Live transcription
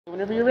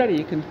Whenever you're ready,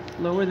 you can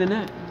lower the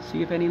net,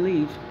 see if any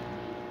leave.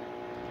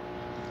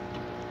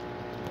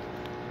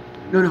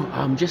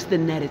 No, just the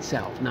net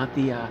itself, not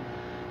the,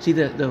 see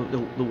the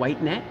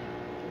white net?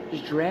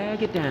 Just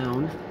drag it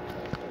down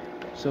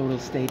so it'll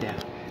stay down.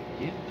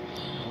 Yep.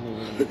 All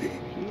the way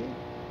here.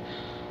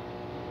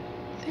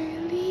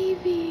 They're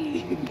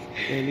leaving.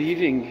 They're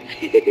leaving.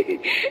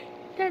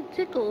 That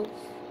tickles.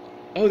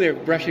 Oh, they're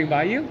brushing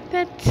by you?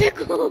 That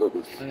tickles.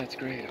 Oh, that's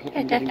great. I hope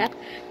I'm getting...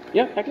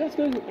 Yeah, that's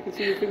good. I can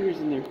see your fingers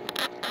in there.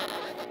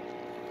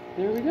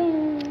 There we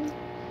go.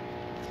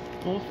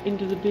 Off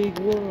into the big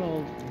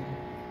world.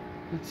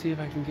 Let's see if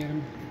I can get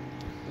them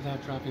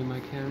without dropping my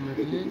camera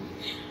in.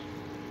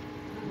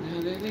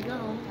 Now there they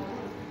go.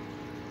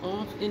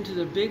 Off into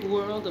the big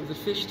world of the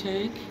fish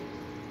tank.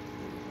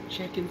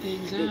 Checking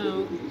things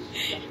out.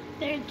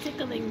 They're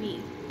tickling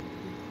me.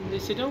 And they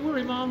say, don't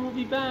worry, Mom, we'll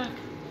be back.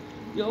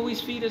 You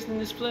always feed us in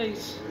this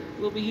place.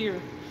 We'll be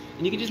here.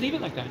 And you can just leave it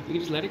like that. You can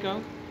just let it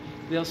go.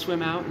 They'll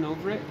swim out and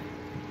over it.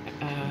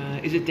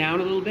 Is it down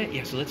a little bit?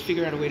 Yeah, so let's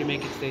figure out a way to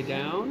make it stay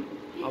down.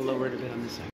 I'll lower it a bit on this side.